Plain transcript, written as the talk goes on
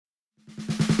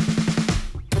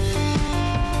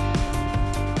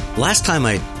Last time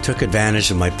I took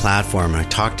advantage of my platform, I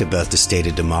talked about the state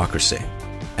of democracy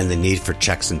and the need for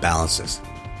checks and balances.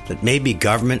 That maybe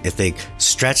government, if they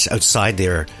stretch outside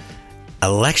their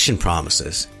election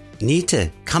promises, need to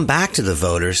come back to the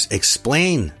voters,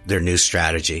 explain their new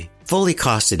strategy, fully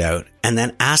cost it out, and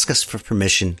then ask us for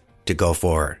permission to go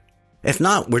forward. If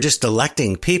not, we're just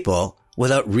electing people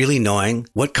without really knowing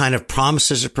what kind of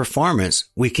promises or performance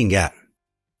we can get.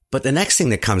 But the next thing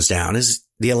that comes down is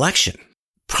the election.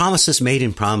 Promises made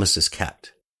and promises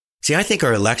kept. See, I think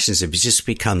our elections have just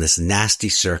become this nasty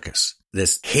circus,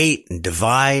 this hate and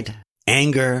divide,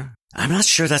 anger. I'm not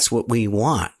sure that's what we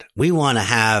want. We want to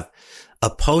have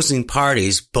opposing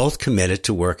parties both committed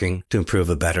to working to improve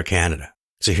a better Canada.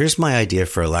 So here's my idea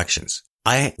for elections.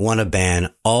 I want to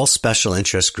ban all special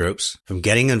interest groups from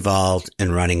getting involved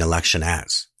in running election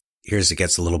ads. Here's it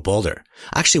gets a little bolder.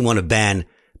 I actually want to ban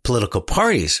political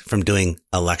parties from doing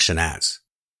election ads.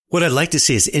 What I'd like to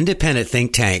see is independent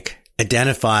think tank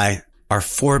identify our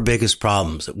 4 biggest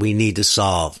problems that we need to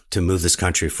solve to move this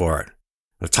country forward. On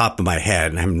the top of my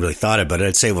head, and I haven't really thought about it,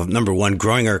 I'd say, well, number 1,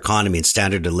 growing our economy and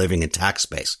standard of living and tax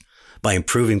base by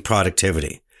improving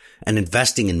productivity and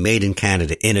investing in made in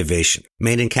Canada innovation,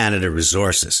 made in Canada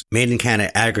resources, made in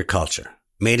Canada agriculture,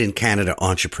 made in Canada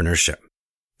entrepreneurship.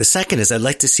 The second is I'd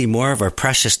like to see more of our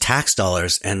precious tax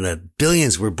dollars and the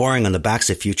billions we're borrowing on the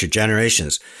backs of future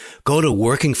generations go to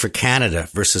working for Canada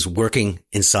versus working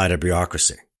inside a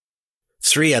bureaucracy.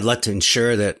 3, I'd like to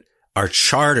ensure that our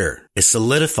charter is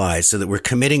solidified so that we're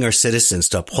committing our citizens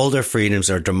to uphold our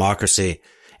freedoms, our democracy,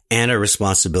 and our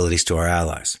responsibilities to our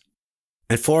allies.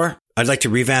 And 4, I'd like to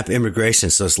revamp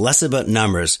immigration so it's less about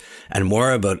numbers and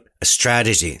more about a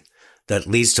strategy that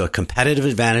leads to a competitive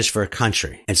advantage for a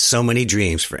country and so many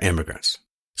dreams for immigrants.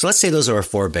 So let's say those are our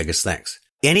 4 biggest things.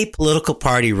 Any political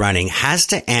party running has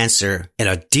to answer in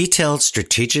a detailed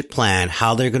strategic plan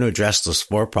how they're going to address those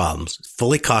 4 problems,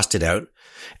 fully costed out,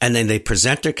 and then they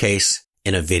present their case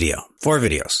in a video. 4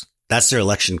 videos. That's their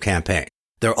election campaign.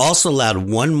 They're also allowed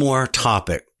 1 more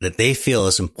topic that they feel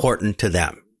is important to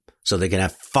them. So they can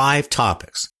have 5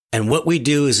 topics. And what we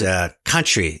do as a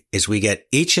country is we get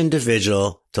each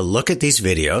individual to look at these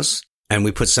videos and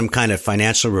we put some kind of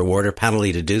financial reward or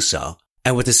penalty to do so.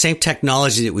 And with the same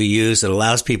technology that we use that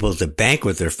allows people to bank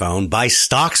with their phone, buy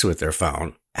stocks with their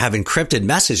phone, have encrypted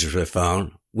messages with their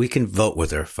phone, we can vote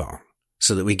with their phone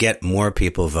so that we get more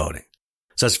people voting.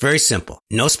 So it's very simple.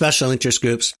 No special interest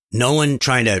groups, no one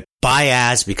trying to buy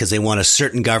ads because they want a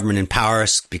certain government in power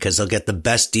because they'll get the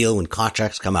best deal when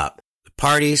contracts come up. The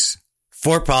parties,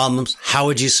 4 problems. How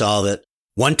would you solve it?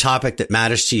 1 topic that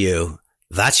matters to you.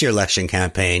 That's your election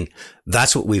campaign.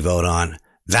 That's what we vote on.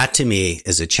 That to me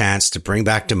is a chance to bring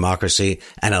back democracy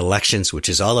and elections, which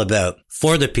is all about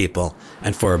for the people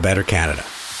and for a better Canada.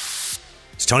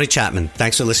 It's Tony Chapman.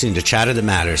 Thanks for listening to Chatter That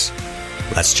Matters.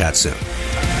 Let's chat soon.